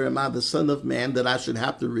 Neither am I the son of man that I should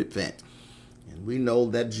have to repent. And we know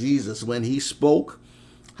that Jesus, when he spoke,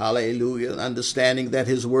 hallelujah, understanding that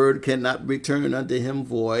his word cannot return unto him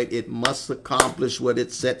void, it must accomplish what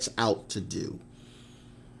it sets out to do.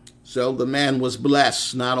 So the man was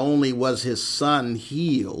blessed. Not only was his son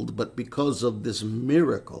healed, but because of this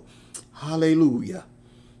miracle. Hallelujah.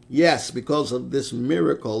 Yes, because of this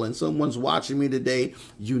miracle. And someone's watching me today,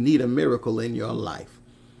 you need a miracle in your life.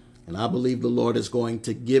 And I believe the Lord is going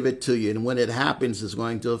to give it to you. And when it happens, it's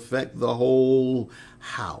going to affect the whole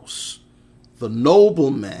house. The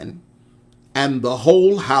nobleman and the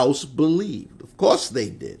whole house believed. Of course they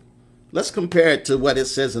did. Let's compare it to what it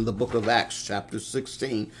says in the book of Acts, chapter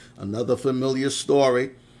 16. Another familiar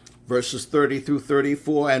story, verses 30 through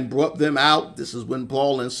 34. And brought them out. This is when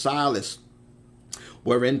Paul and Silas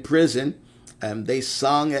were in prison, and they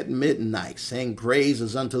sung at midnight, saying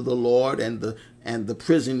praises unto the Lord, and the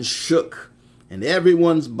prison shook, and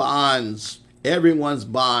everyone's bonds were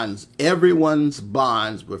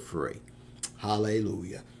free.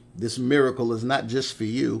 Hallelujah. This miracle is not just for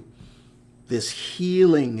you. This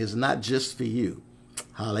healing is not just for you.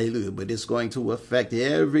 Hallelujah. But it's going to affect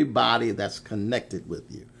everybody that's connected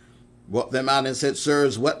with you. Brought them out and said,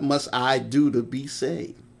 sirs, what must I do to be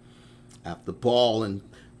saved? After Paul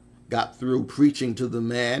got through preaching to the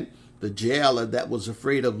man, the jailer that was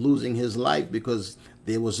afraid of losing his life because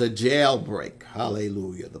there was a jailbreak.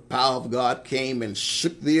 Hallelujah. The power of God came and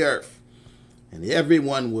shook the earth, and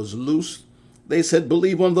everyone was loose. They said,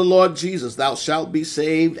 believe on the Lord Jesus, thou shalt be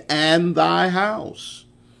saved, and thy house.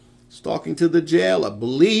 It's talking to the jailer.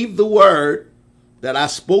 Believe the word that I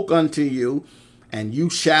spoke unto you, and you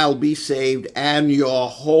shall be saved, and your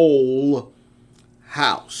whole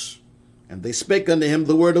house. And they spake unto him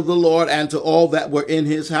the word of the Lord, and to all that were in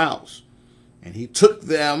his house. And he took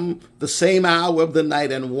them the same hour of the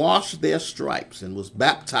night, and washed their stripes, and was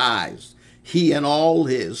baptized, he and all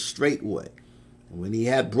his straightway. And when he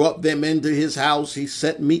had brought them into his house, he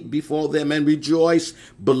set meat before them, and rejoiced,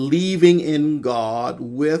 believing in God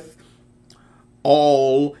with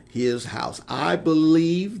all his house. I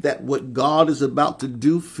believe that what God is about to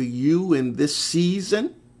do for you in this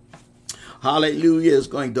season, hallelujah, is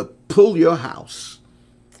going to pull your house.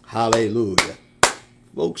 Hallelujah.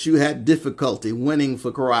 Folks, you had difficulty winning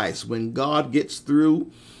for Christ. When God gets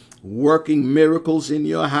through working miracles in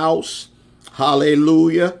your house,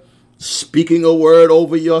 hallelujah, speaking a word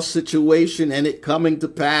over your situation and it coming to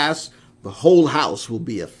pass, the whole house will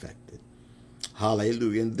be affected.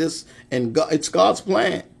 Hallelujah. And it's God's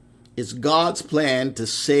plan. It's God's plan to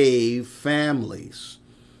save families.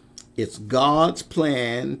 It's God's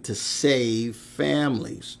plan to save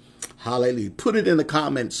families. Hallelujah. Put it in the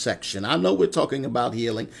comments section. I know we're talking about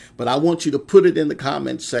healing, but I want you to put it in the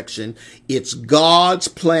comments section. It's God's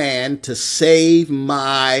plan to save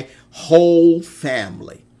my whole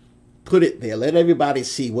family. Put it there. Let everybody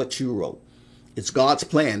see what you wrote. It's God's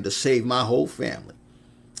plan to save my whole family.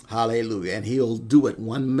 Hallelujah. And he'll do it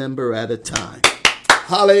one member at a time.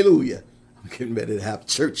 Hallelujah. I'm getting ready to have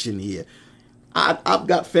church in here. I've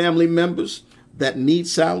got family members that need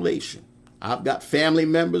salvation. I've got family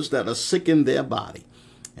members that are sick in their body.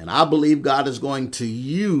 And I believe God is going to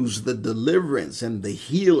use the deliverance and the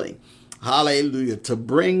healing, hallelujah, to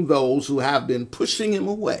bring those who have been pushing him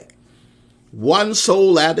away. One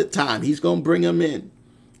soul at a time. He's going to bring them in.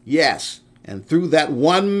 Yes. And through that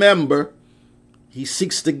one member, he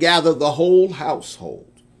seeks to gather the whole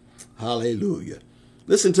household. Hallelujah.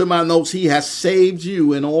 Listen to my notes. He has saved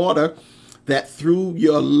you in order that through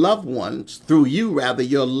your loved ones,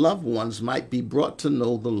 your loved ones might be brought to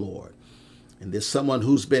know the Lord. And there's someone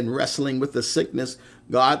who's been wrestling with the sickness.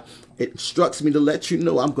 God, it instructs me to let you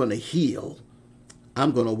know I'm going to heal.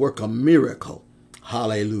 I'm going to work a miracle.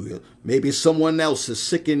 Hallelujah. Maybe someone else is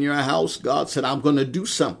sick in your house. God said, I'm going to do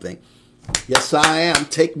something. Yes, I am.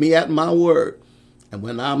 Take me at my word. And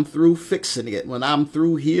when I'm through fixing it, when I'm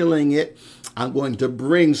through healing it, I'm going to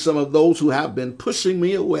bring some of those who have been pushing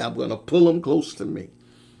me away. I'm going to pull them close to me.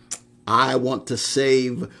 I want to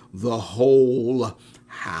save the whole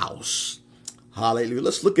house. Hallelujah.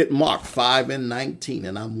 Let's look at Mark 5:19.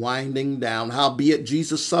 And I'm winding down. Howbeit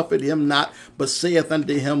Jesus suffered him not, but saith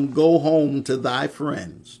unto him, Go home to thy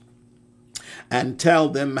friends, and tell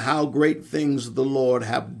them how great things the Lord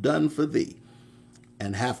have done for thee,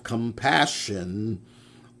 and have compassion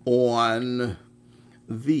on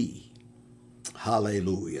thee.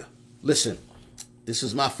 Hallelujah. Listen, this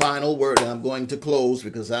is my final word, and I'm going to close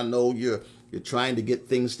because I know you're trying to get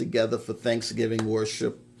things together for Thanksgiving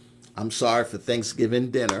worship. I'm sorry for Thanksgiving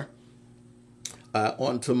dinner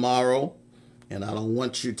on tomorrow, and I don't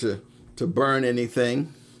want you to burn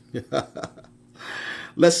anything.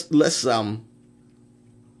 Let's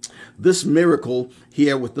this miracle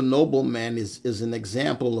here with the nobleman is an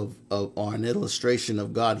example of or an illustration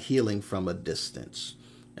of God healing from a distance.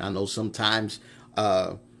 I know sometimes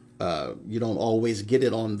you don't always get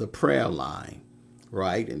it on the prayer line,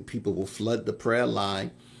 right? And people will flood the prayer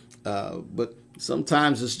line. But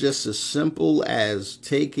sometimes it's just as simple as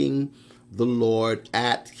taking the Lord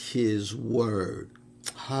at his word.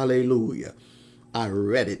 Hallelujah. I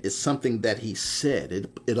read it. It's something that he said.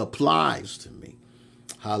 It applies to me.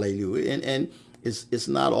 Hallelujah. And it's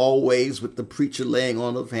not always with the preacher laying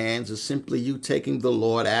on of hands. It's simply you taking the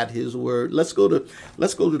Lord at his word. Let's go to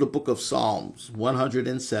the book of Psalms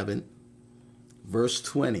 107, verse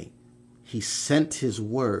 20. He sent his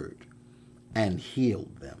word and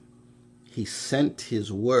healed them. He sent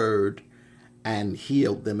his word and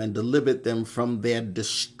healed them and delivered them from their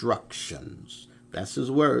destructions. That's his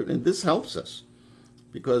word. And this helps us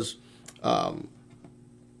because I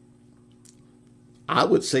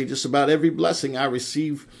would say just about every blessing I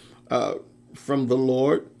receive from the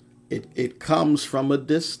Lord, it comes from a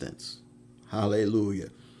distance. Hallelujah.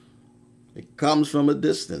 It comes from a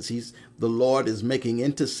distance. The Lord is making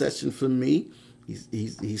intercession for me.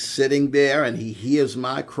 He's sitting there and he hears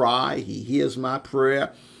my cry. He hears my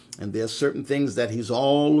prayer. And there are certain things that he's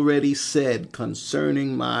already said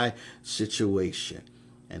concerning my situation.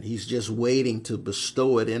 And he's just waiting to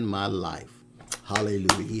bestow it in my life.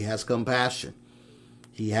 Hallelujah. He has compassion.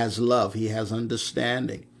 He has love. He has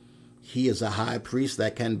understanding. He is a high priest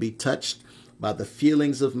that can be touched by the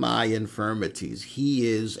feelings of my infirmities. He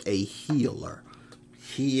is a healer.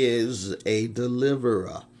 He is a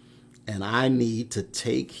deliverer. And I need to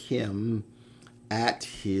take him at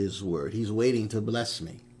his word. He's waiting to bless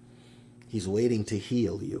me. He's waiting to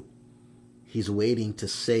heal you. He's waiting to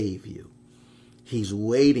save you. He's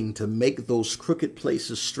waiting to make those crooked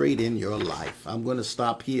places straight in your life. I'm going to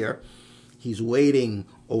stop here. He's waiting,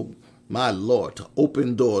 oh my Lord, to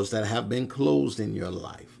open doors that have been closed in your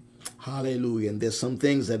life. Hallelujah. And there's some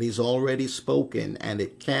things that he's already spoken, and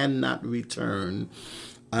it cannot return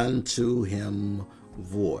unto him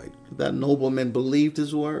void. That nobleman believed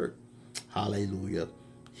his word. Hallelujah.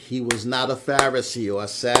 He was not a Pharisee or a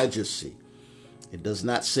Sadducee. It does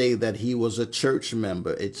not say that he was a church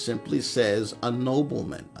member. It simply says a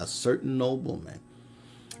nobleman, a certain nobleman.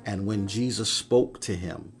 And when Jesus spoke to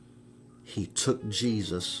him, he took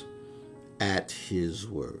Jesus at his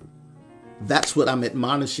word. That's what I'm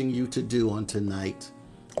admonishing you to do on tonight.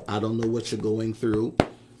 I don't know what you're going through.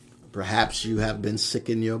 Perhaps you have been sick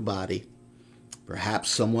in your body. Perhaps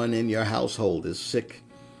someone in your household is sick,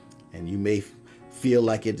 and you may feel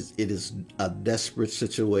like it is a desperate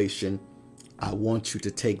situation. I want you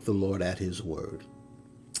to take the Lord at his word.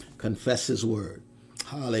 Confess his word.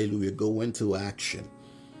 Hallelujah. Go into action.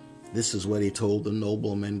 This is what he told the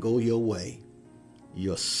nobleman. Go your way.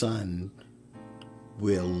 Your son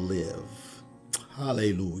will live.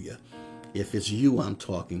 Hallelujah. If it's you I'm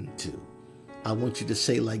talking to, I want you to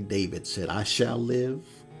say like David said, I shall live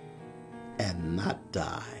and not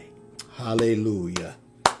die. Hallelujah.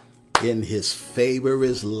 In his favor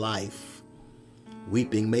is life.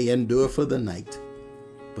 Weeping may endure for the night,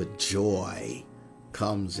 but joy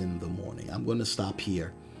comes in the morning. I'm going to stop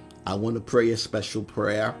here. I want to pray a special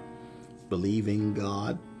prayer, believing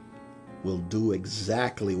God will do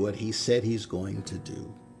exactly what he said he's going to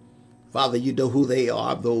do. Father, you know who they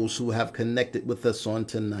are, those who have connected with us on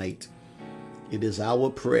tonight. It is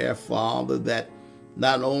our prayer, Father, that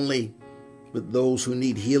not only with those who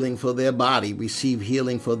need healing for their body, receive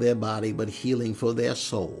healing for their body, but healing for their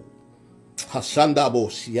soul.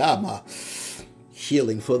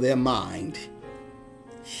 Healing for their mind,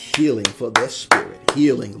 healing for their spirit,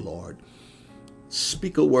 healing, Lord.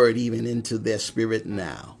 Speak a word even into their spirit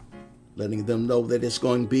now, letting them know that it's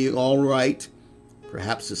going to be all right.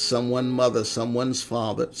 Perhaps it's someone's mother, someone's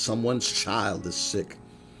father, someone's child is sick.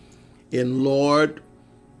 And Lord,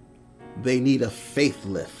 they need a faith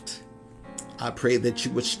lift. I pray that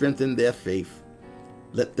you would strengthen their faith.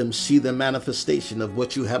 Let them see the manifestation of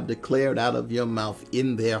what you have declared out of your mouth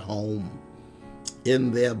in their home,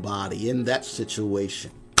 in their body, in that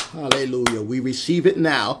situation. Hallelujah. We receive it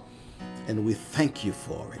now, and we thank you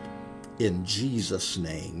for it. In Jesus'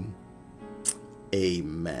 name,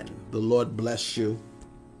 amen. The Lord bless you.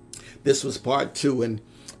 This was part 2, and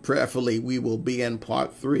prayerfully we will be in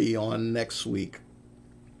part 3 on next week.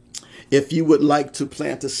 If you would like to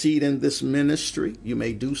plant a seed in this ministry, you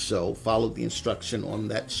may do so. Follow the instruction on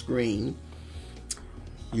that screen.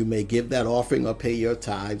 You may give that offering or pay your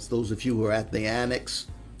tithes. Those of you who are at the annex,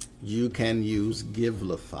 you can use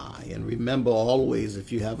Givelify. And remember always,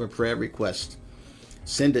 if you have a prayer request,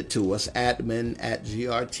 send it to us,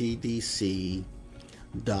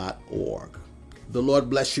 admin@grtdc.org. The Lord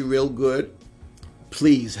bless you real good.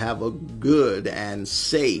 Please have a good and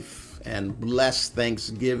safe and blessed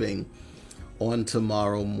Thanksgiving on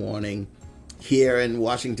tomorrow morning. Here in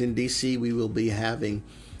Washington, D.C., we will be having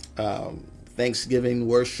Thanksgiving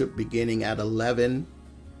worship beginning at 11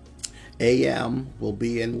 a.m. We'll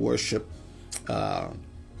be in worship.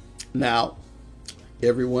 Now,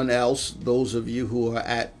 everyone else, those of you who are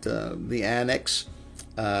at the annex,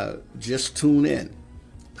 just tune in.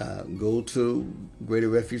 Go to Greater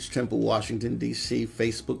Refuge Temple, Washington, D.C.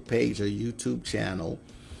 Facebook page or YouTube channel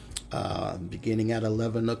beginning at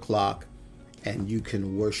 11 o'clock, and you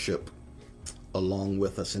can worship along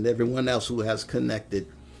with us. And everyone else who has connected,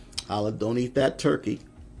 don't eat that turkey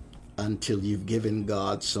until you've given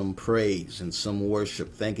God some praise and some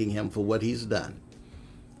worship, thanking him for what he's done.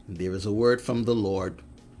 There is a word from the Lord.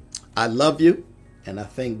 I love you, and I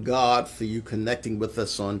thank God for you connecting with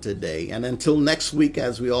us on today. And until next week,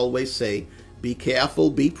 as we always say, be careful,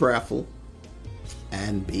 be prayerful,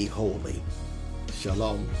 and be holy.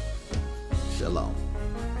 Shalom. Shalom.